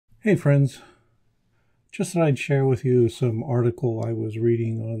Hey friends, just thought I'd share with you some article I was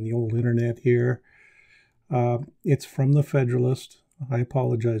reading on the old internet here. It's from the Federalist. I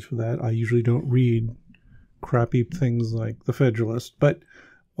apologize for that. I usually don't read crappy things like the Federalist, but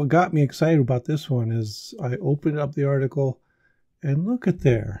what got me excited about this one is I opened up the article and look at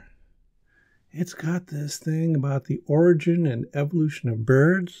there. It's got this thing about the origin and evolution of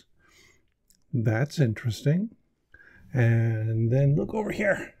birds. That's interesting. And then look over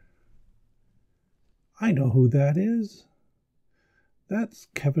here. I know who that is. That's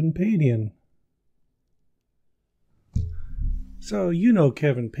Kevin Padian. So you know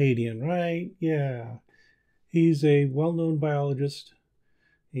Kevin Padian, right? Yeah. He's a well-known biologist.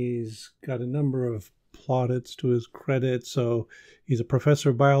 He's got a number of plaudits to his credit. So he's a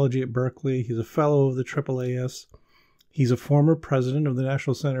professor of biology at Berkeley. He's a fellow of the AAAS. He's a former president of the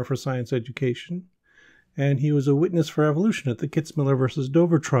National Center for Science Education. And he was a witness for evolution at the Kitzmiller versus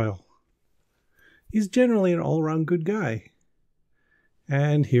Dover trial. He's generally an all-around good guy.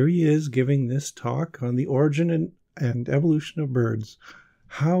 And here he is giving this talk on the origin and evolution of birds.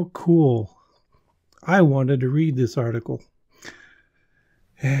 How cool. I wanted to read this article.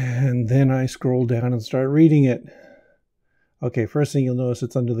 And then I scrolled down and started reading it. Okay, first thing you'll notice,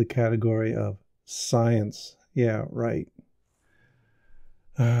 it's under the category of science. Yeah, right.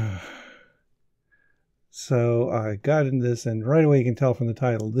 So I got into this, and right away you can tell from the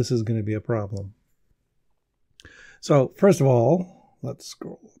title, this is going to be a problem. So first of all, let's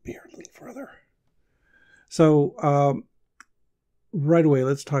scroll up here a little further. So right away,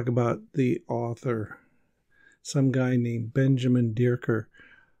 let's talk about the author, some guy named Benjamin Dierker.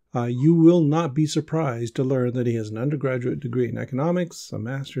 You will not be surprised to learn that he has an undergraduate degree in economics, a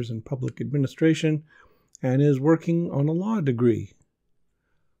master's in public administration, and is working on a law degree.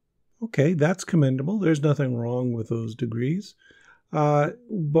 Okay, that's commendable. There's nothing wrong with those degrees. But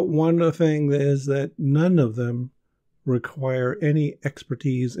one thing is that none of them require any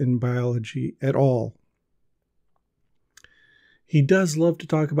expertise in biology at all. He does love to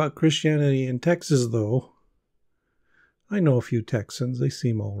talk about Christianity in Texas, though. I know a few Texans. They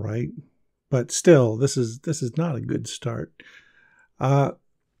seem all right. But still, this is not a good start. All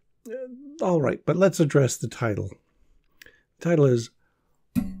right, but let's address the title. The title is,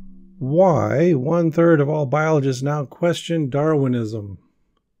 Why 1/3 of all biologists now question Darwinism.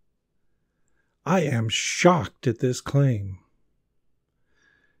 I am shocked at this claim.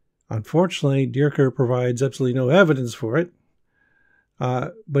 Unfortunately, Dierker provides absolutely no evidence for it,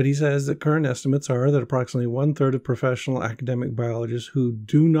 but he says that current estimates are that approximately 1/3 of professional academic biologists who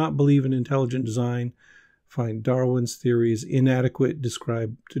do not believe in intelligent design find Darwin's theories inadequate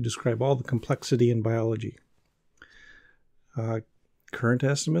to describe all the complexity in biology. Current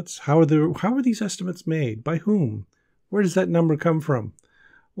estimates? How are these estimates made? By whom? Where does that number come from?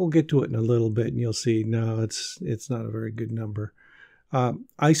 We'll get to it in a little bit, and you'll see, no, it's not a very good number.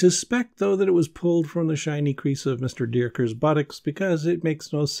 I suspect, though, that it was pulled from the shiny crease of Mr. Dierker's buttocks because it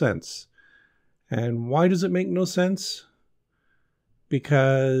makes no sense. And why does it make no sense?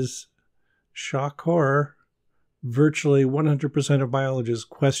 Because, shock horror, virtually 100% of biologists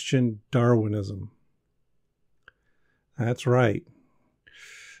question Darwinism. That's right.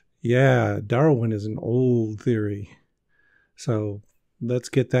 Yeah, Darwin is an old theory. So let's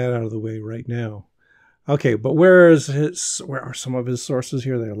get that out of the way right now. Okay, but where are some of his sources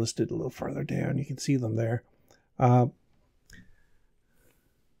here? They're listed a little farther down. You can see them there.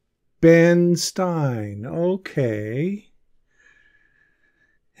 Ben Stein. Okay.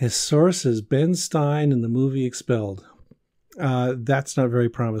 His source is Ben Stein in the movie Expelled. That's not very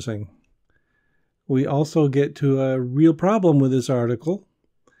promising. We also get to a real problem with this article.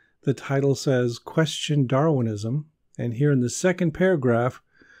 The title says, Question Darwinism. And here in the second paragraph,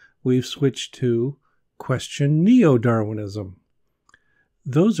 we've switched to Question neo-darwinism.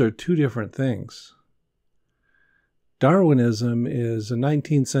 Those are two different things. Darwinism is a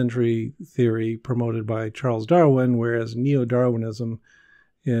 19th century theory promoted by Charles Darwin, whereas neo-darwinism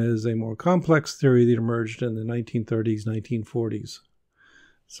is a more complex theory that emerged in the 1930s, 1940s.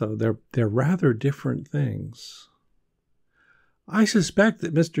 So they're rather different things. I suspect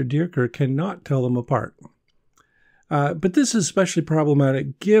that Mr. Dierker cannot tell them apart. But this is especially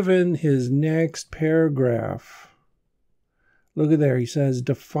problematic given his next paragraph. Look at there. He says,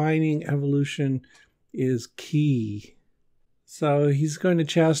 defining evolution is key. So he's going to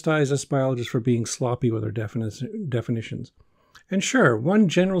chastise us biologists for being sloppy with our definitions. And sure, one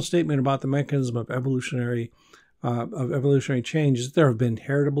general statement about the mechanism of evolutionary change is that there have been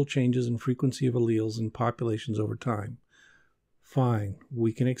heritable changes in frequency of alleles in populations over time. Fine,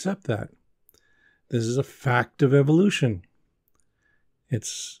 we can accept that. This is a fact of evolution.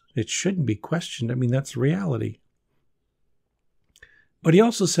 It shouldn't be questioned. I mean, that's reality. But he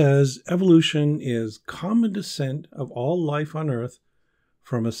also says evolution is common descent of all life on Earth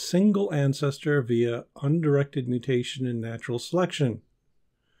from a single ancestor via undirected mutation and natural selection,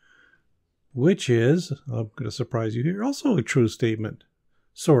 which is, I'm going to surprise you here, also a true statement.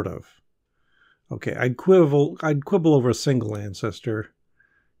 Sort of. Okay, I'd quibble over a single ancestor.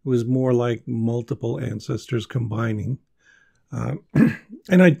 It was more like multiple ancestors combining.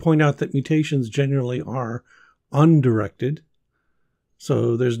 And I'd point out that mutations generally are undirected,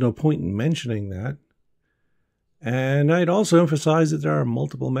 so there's no point in mentioning that. And I'd also emphasize that there are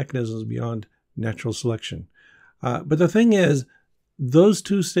multiple mechanisms beyond natural selection. But the thing is, those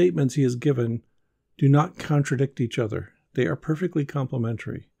two statements he has given do not contradict each other. They are perfectly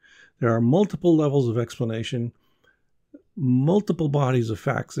complementary. There are multiple levels of explanation, multiple bodies of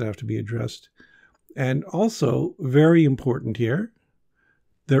facts that have to be addressed. And also, very important here,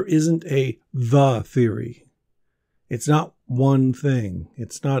 there isn't the theory. It's not one thing.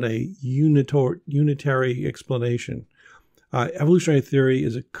 It's not a unitary explanation. Evolutionary theory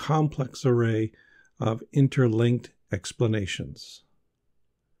is a complex array of interlinked explanations.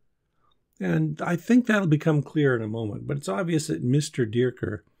 And I think that'll become clear in a moment, but it's obvious that Mr.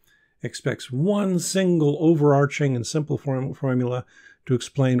 Dierker expects one single overarching and simple formula to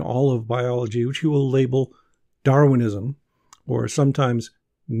explain all of biology, which he will label Darwinism, or sometimes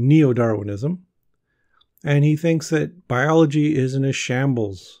neo-Darwinism. And he thinks that biology is in a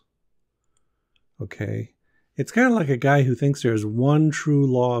shambles. Okay. It's kind of like a guy who thinks there's one true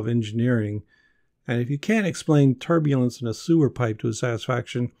law of engineering, and if you can't explain turbulence in a sewer pipe to his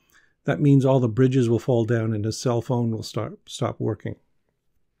satisfaction, that means all the bridges will fall down and his cell phone will stop working.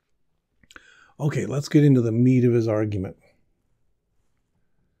 Okay, let's get into the meat of his argument.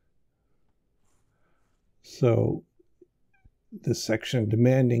 So, this section,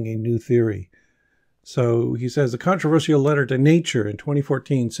 demanding a new theory. So he says, the controversial letter to Nature in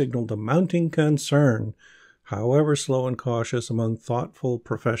 2014 signaled a mounting concern, however slow and cautious, among thoughtful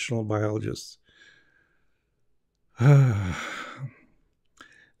professional biologists. That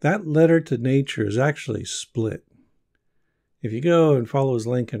letter to Nature is actually split. If you go and follow his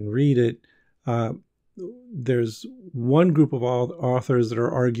link and read it, there's one group of authors that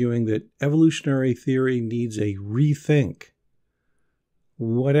are arguing that evolutionary theory needs a rethink,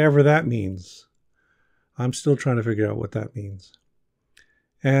 whatever that means. I'm still trying to figure out what that means.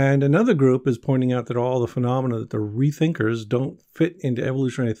 And another group is pointing out that all the phenomena that the rethinkers don't fit into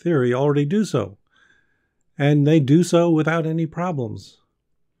evolutionary theory already do so. And they do so without any problems.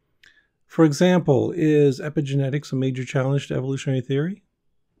 For example, is epigenetics a major challenge to evolutionary theory?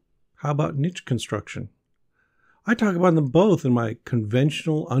 How about niche construction? I talk about them both in my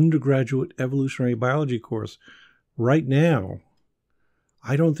conventional undergraduate evolutionary biology course right now.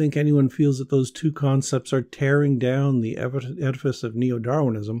 I don't think anyone feels that those two concepts are tearing down the edifice of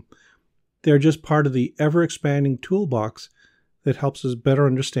neo-Darwinism. They're just part of the ever-expanding toolbox that helps us better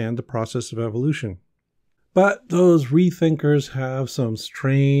understand the process of evolution. But those rethinkers have some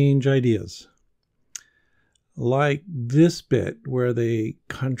strange ideas. Like this bit where they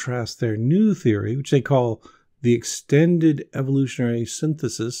contrast their new theory, which they call the extended evolutionary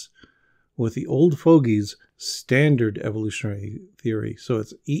synthesis, with the old fogey's standard evolutionary theory. So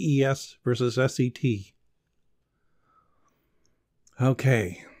it's EES versus SET.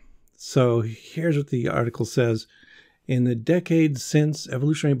 Okay, so here's what the article says. In the decades since,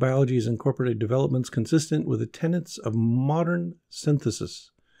 evolutionary biology has incorporated developments consistent with the tenets of modern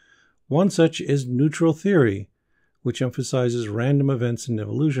synthesis. One such is neutral theory, which emphasizes random events in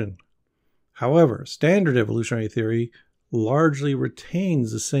evolution. However, standard evolutionary theory largely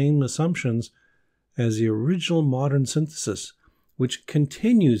retains the same assumptions as the original modern synthesis, which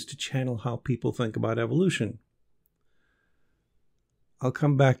continues to channel how people think about evolution. I'll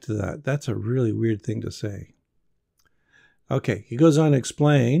come back to that. That's a really weird thing to say. Okay, he goes on to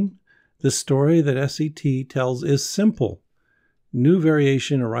explain the story that SET tells is simple. New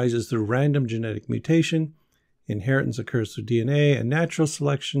variation arises through random genetic mutation, inheritance occurs through DNA, and natural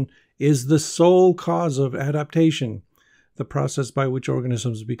selection is the sole cause of adaptation, the process by which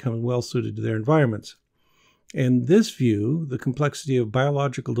organisms become well-suited to their environments. In this view, the complexity of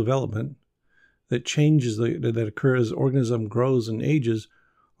biological development that occurs as organism grows and ages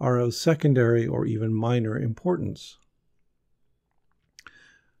are of secondary or even minor importance.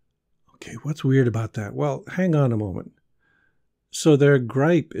 Okay, what's weird about that? Well, hang on a moment. So their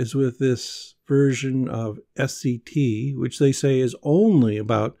gripe is with this version of SCT, which they say is only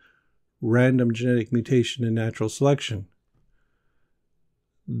about random genetic mutation and natural selection.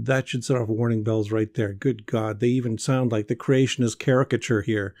 That should set off warning bells right there. Good God, they even sound like the creationist caricature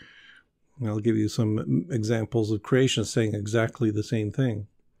here. I'll give you some examples of creationists saying exactly the same thing.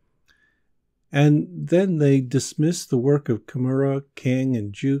 And then they dismiss the work of Kimura, King,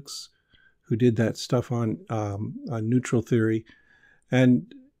 and Jukes, who did that stuff on neutral theory,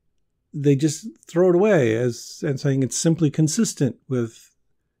 and they just throw it away and saying it's simply consistent with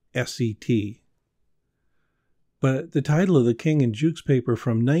SET. But the title of the King and Jukes paper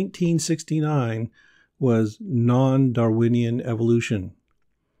from 1969 was Non-Darwinian Evolution.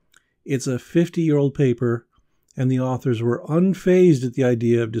 It's a 50-year-old paper, and the authors were unfazed at the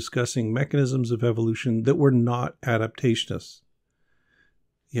idea of discussing mechanisms of evolution that were not adaptationists.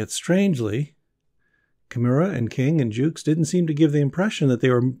 Yet strangely, Kimura and King and Jukes didn't seem to give the impression that they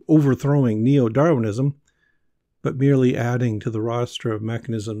were overthrowing neo-Darwinism, but merely adding to the roster of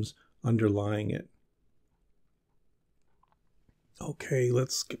mechanisms underlying it. Okay,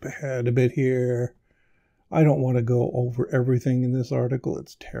 let's skip ahead a bit here. I don't want to go over everything in this article.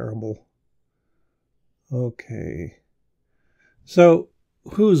 It's terrible. Okay. So,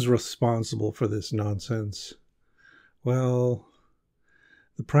 who's responsible for this nonsense? Well,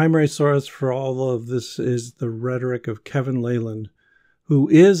 the primary source for all of this is the rhetoric of Kevin Leyland, who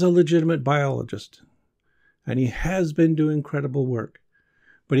is a legitimate biologist, and he has been doing incredible work.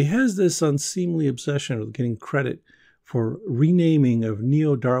 But he has this unseemly obsession with getting credit for renaming of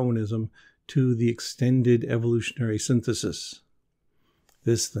neo-Darwinism to the extended evolutionary synthesis.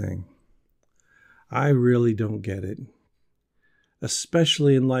 This thing. I really don't get it,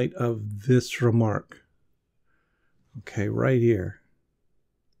 especially in light of this remark. Okay, right here.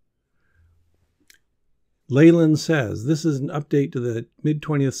 Leyland says, this is an update to the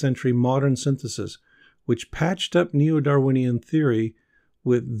mid-20th century modern synthesis, which patched up neo-Darwinian theory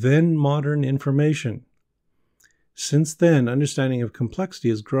with then modern information. Since then, understanding of complexity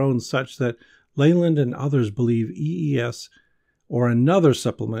has grown such that Leyland and others believe EES or another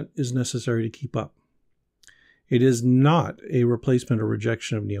supplement is necessary to keep up. It is not a replacement or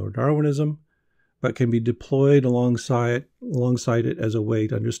rejection of neo-Darwinism, but can be deployed alongside it as a way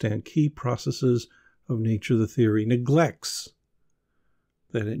to understand key processes of nature. The theory neglects.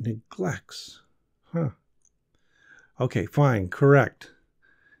 That it neglects. Okay, fine, correct.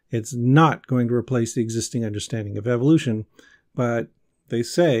 It's not going to replace the existing understanding of evolution, but they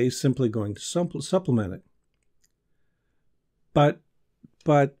say simply going to supplement it. But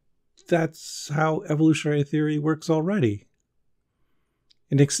that's how evolutionary theory works already.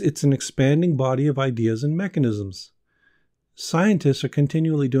 And it's an expanding body of ideas and mechanisms. Scientists are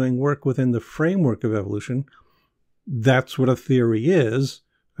continually doing work within the framework of evolution. That's what a theory is,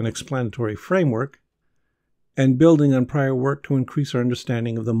 an explanatory framework, and building on prior work to increase our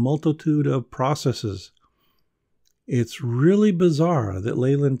understanding of the multitude of processes. It's really bizarre that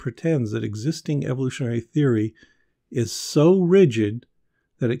Leyland pretends that existing evolutionary theory is so rigid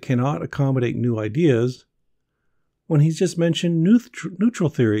that it cannot accommodate new ideas, when he's just mentioned neutral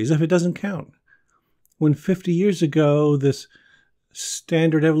theories, if it doesn't count. When 50 years ago, this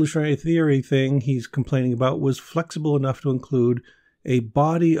standard evolutionary theory thing he's complaining about was flexible enough to include a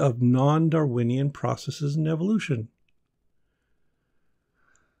body of non-Darwinian processes in evolution.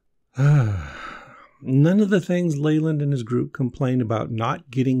 None of the things Leyland and his group complain about not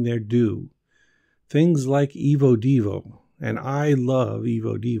getting their due, things like Evo-Devo, and I love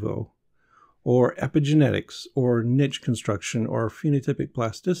Evo-Devo, or epigenetics, or niche construction, or phenotypic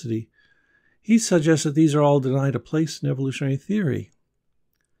plasticity, he suggests that these are all denied a place in evolutionary theory.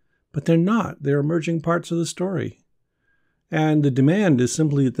 But they're not. They're emerging parts of the story. And the demand is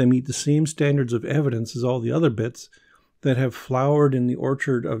simply that they meet the same standards of evidence as all the other bits that have flowered in the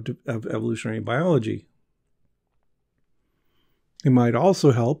orchard of evolutionary biology. It might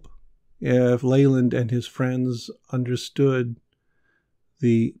also help if Leyland and his friends understood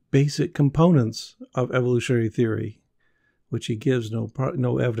the basic components of evolutionary theory, which he gives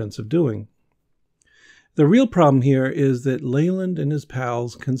no evidence of doing. The real problem here is that Leyland and his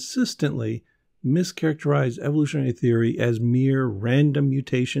pals consistently mischaracterize evolutionary theory as mere random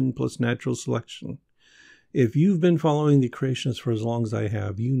mutation plus natural selection. If you've been following the creationists for as long as I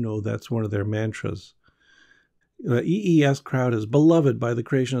have, you know that's one of their mantras. The EES crowd is beloved by the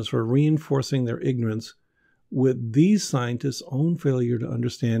creationists for reinforcing their ignorance with these scientists' own failure to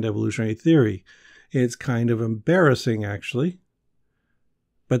understand evolutionary theory. It's kind of embarrassing, actually.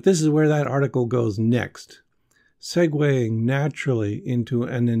 But this is where that article goes next, segueing naturally into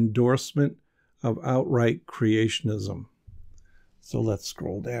an endorsement of outright creationism. So let's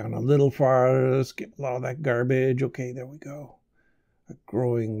scroll down a little farther, skip a lot of that garbage. Okay, there we go. A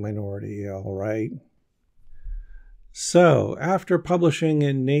growing minority, all right. So after publishing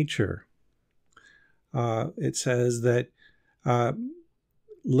in Nature, it says that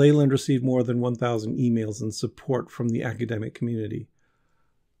Leyland received more than 1,000 emails in support from the academic community.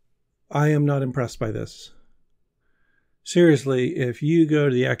 I am not impressed by this. Seriously, if you go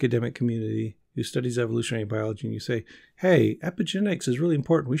to the academic community who studies evolutionary biology and you say, hey, epigenetics is really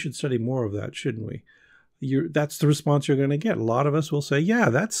important, we should study more of that, shouldn't we? That's the response you're going to get. A lot of us will say, yeah,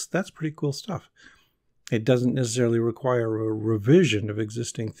 that's pretty cool stuff. It doesn't necessarily require a revision of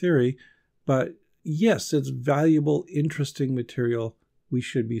existing theory, but yes, it's valuable, interesting material. We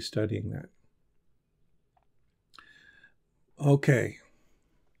should be studying that. Okay.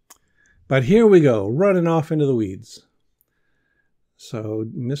 But here we go, running off into the weeds. So,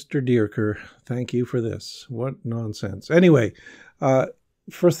 Mr. Dierker, thank you for this. What nonsense. Anyway,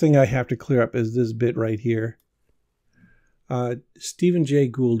 first thing I have to clear up is this bit right here. Stephen Jay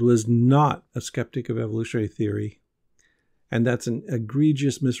Gould was not a skeptic of evolutionary theory, and that's an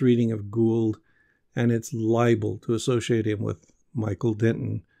egregious misreading of Gould, and it's libel to associate him with Michael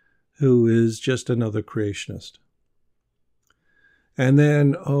Denton, who is just another creationist. And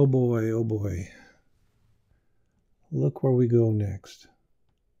then, oh boy, look where we go next.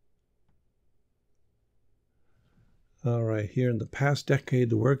 All right, here in the past decade,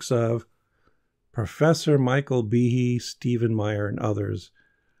 the works of Professor Michael Behe, Stephen Meyer, and others.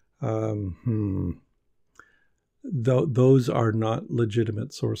 Those are not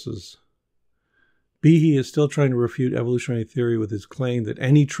legitimate sources. Behe is still trying to refute evolutionary theory with his claim that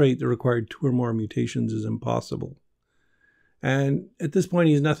any trait that required 2 or more mutations is impossible. And at this point,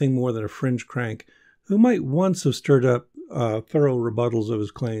 he's nothing more than a fringe crank who might once have stirred up thorough rebuttals of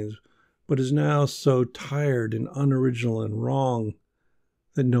his claims, but is now so tired and unoriginal and wrong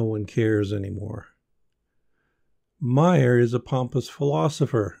that no one cares anymore. Meyer is a pompous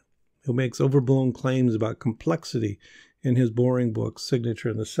philosopher who makes overblown claims about complexity in his boring book, Signature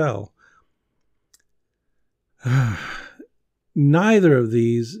in the Cell. Neither of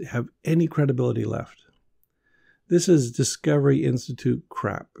these have any credibility left. This is Discovery Institute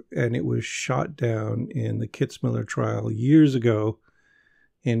crap, and it was shot down in the Kitzmiller trial years ago,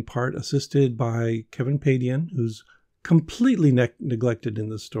 in part assisted by Kevin Padian, who's completely neglected in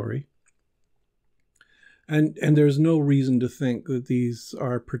this story. And there's no reason to think that these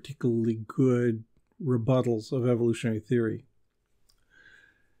are particularly good rebuttals of evolutionary theory.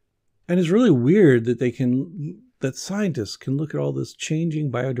 And it's really weird that scientists can look at all this changing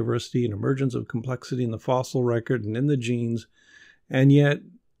biodiversity and emergence of complexity in the fossil record and in the genes, and yet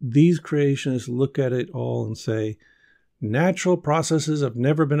these creationists look at it all and say, natural processes have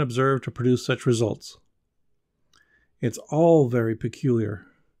never been observed to produce such results. It's all very peculiar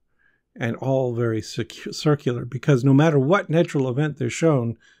and all very circular, because no matter what natural event they're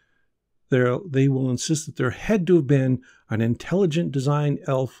shown, they will insist that there had to have been an intelligent design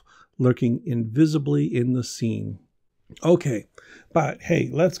elf lurking invisibly in the scene. Okay, but hey,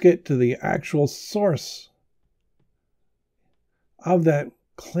 let's get to the actual source of that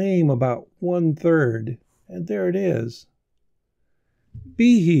claim about 1/3, and there it is.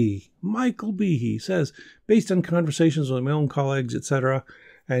 Behe, Michael Behe, says, based on conversations with my own colleagues, etc.,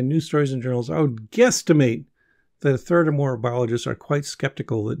 and news stories and journals, I would guesstimate that 1/3 or more of biologists are quite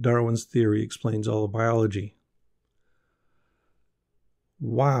skeptical that Darwin's theory explains all of biology.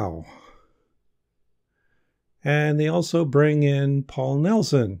 Wow. And they also bring in Paul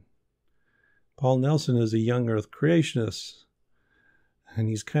Nelson. Paul Nelson is a young earth creationist, and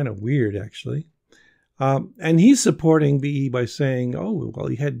he's kind of weird, actually. And he's supporting Behe by saying, oh, well,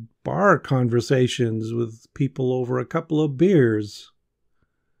 he had bar conversations with people over a couple of beers.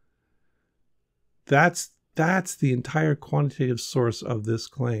 That's the entire quantitative source of this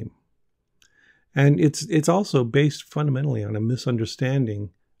claim. And it's also based fundamentally on a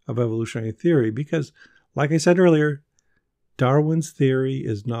misunderstanding of evolutionary theory because, like I said earlier, Darwin's theory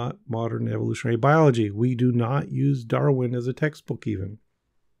is not modern evolutionary biology. We do not use Darwin as a textbook even.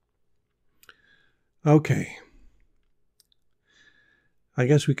 Okay. I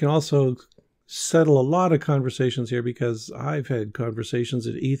guess we can also settle a lot of conversations here because I've had conversations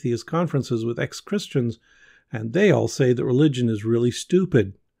at atheist conferences with ex-Christians, and they all say that religion is really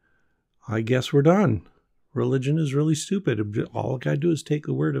stupid. I guess we're done. Religion is really stupid. All I got to do is take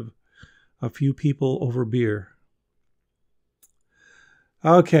the word of a few people over beer.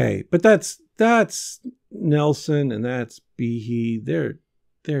 Okay, but that's Nelson and that's Behe. They're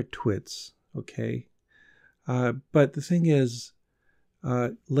twits, okay? But the thing is,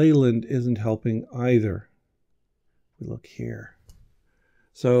 Leyland isn't helping either. We look here.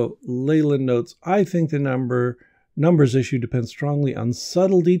 So Leyland notes, I think the numbers issue depends strongly on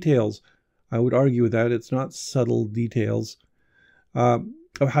subtle details. I would argue with that. It's not subtle details of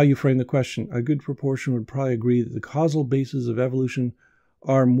how you frame the question. A good proportion would probably agree that the causal bases of evolution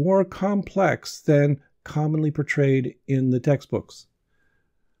are more complex than commonly portrayed in the textbooks.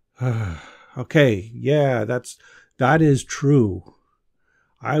 Okay, yeah, that is true.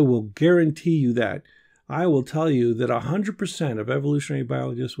 I will guarantee you that. I will tell you that 100% of evolutionary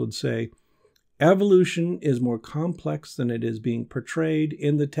biologists would say evolution is more complex than it is being portrayed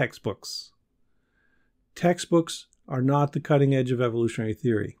in the textbooks. Textbooks are not the cutting edge of evolutionary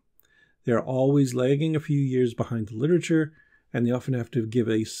theory. They're always lagging a few years behind the literature, and they often have to give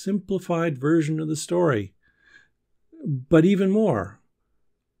a simplified version of the story. But even more,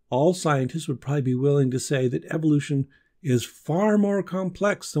 all scientists would probably be willing to say that evolution is far more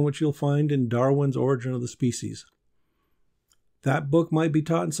complex than what you'll find in Darwin's Origin of the Species. That book might be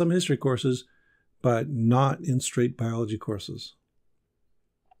taught in some history courses, but not in straight biology courses.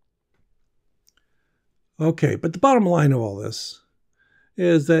 Okay, but the bottom line of all this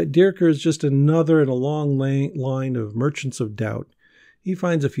is that Dierker is just another in a long line of merchants of doubt. He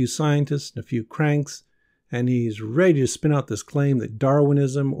finds a few scientists and a few cranks, and he's ready to spin out this claim that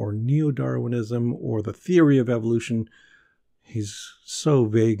Darwinism or neo-Darwinism or the theory of evolution, he's so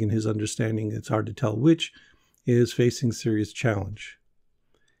vague in his understanding it's hard to tell which, is facing serious challenge.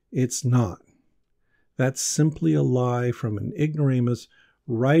 It's not. That's simply a lie from an ignoramus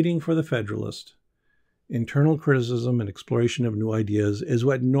writing for the Federalist. Internal criticism and exploration of new ideas is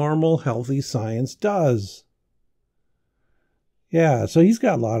what normal, healthy science does. Yeah, so he's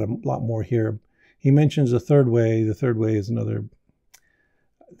got a lot more here. He mentions the third way. The third way is another.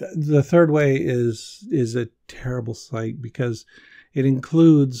 The third way is a terrible site because it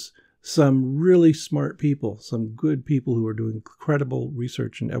includes some really smart people, some good people who are doing incredible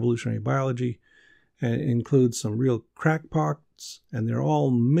research in evolutionary biology, and it includes some real crackpots, and they're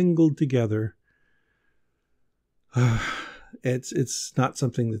all mingled together. It's not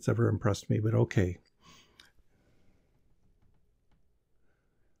something that's ever impressed me, but okay.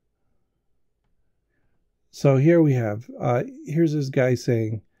 So here we have, here's this guy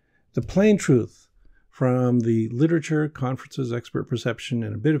saying, the plain truth from the literature, conferences, expert perception,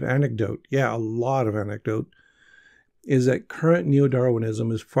 and a bit of anecdote, yeah, a lot of anecdote, is that current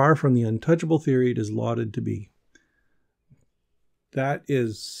neo-Darwinism is far from the untouchable theory it is lauded to be. That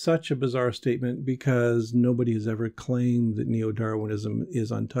is such a bizarre statement because nobody has ever claimed that neo-Darwinism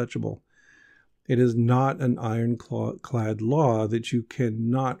is untouchable. It is not an ironclad law that you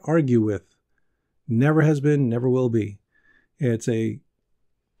cannot argue with. Never has been, never will be. It's a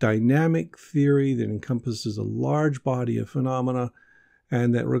dynamic theory that encompasses a large body of phenomena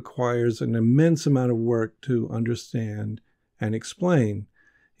and that requires an immense amount of work to understand and explain.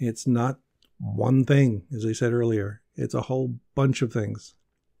 It's not one thing, as I said earlier. It's a whole bunch of things.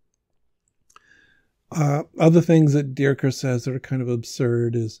 Other things that Dierker says that are kind of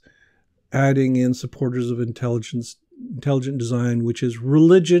absurd is adding in supporters of intelligent design, which is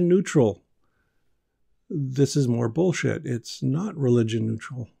religion neutral. This is more bullshit. It's not religion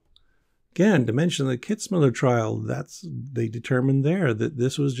neutral. Again, to mention the Kitzmiller trial, they determined there that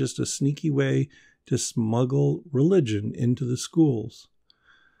this was just a sneaky way to smuggle religion into the schools.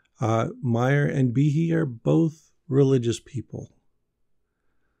 Meyer and Behe are both religious people.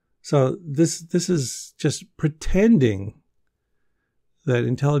 So this is just pretending that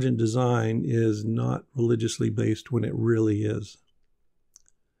intelligent design is not religiously based when it really is.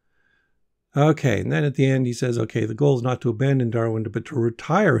 Okay, and then at the end he says, okay, the goal is not to abandon Darwin, but to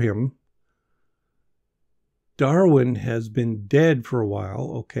retire him. Darwin has been dead for a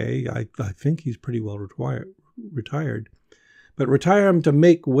while, okay, I think he's pretty well retired. But retire him to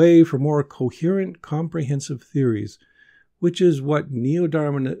make way for more coherent, comprehensive theories, which is what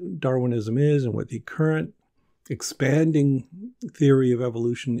neo-Darwinism is and what the current expanding theory of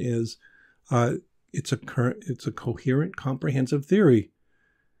evolution is. It's a coherent, comprehensive theory.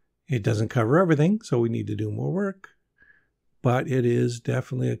 It doesn't cover everything, so we need to do more work. But it is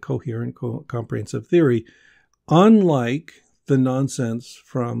definitely a coherent, comprehensive theory, unlike the nonsense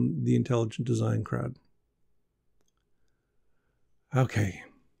from the intelligent design crowd. Okay.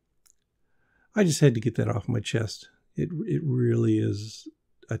 I just had to get that off my chest. It really is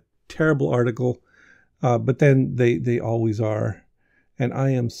a terrible article, but then they always are. And I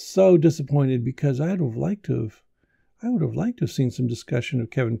am so disappointed because I would have liked to have seen some discussion of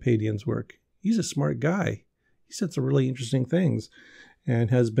Kevin Padian's work. He's a smart guy. He said some really interesting things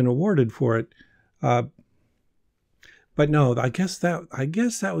and has been awarded for it. But no, I guess that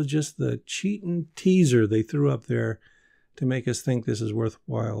was just the cheating teaser they threw up there to make us think this is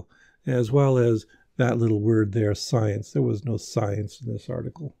worthwhile, as well as that little word there, science. There was no science in this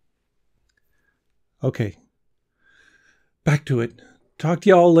article. Okay, back to it. Talk to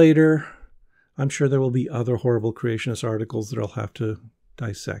y'all later. I'm sure there will be other horrible creationist articles that I'll have to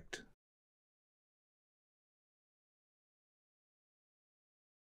dissect.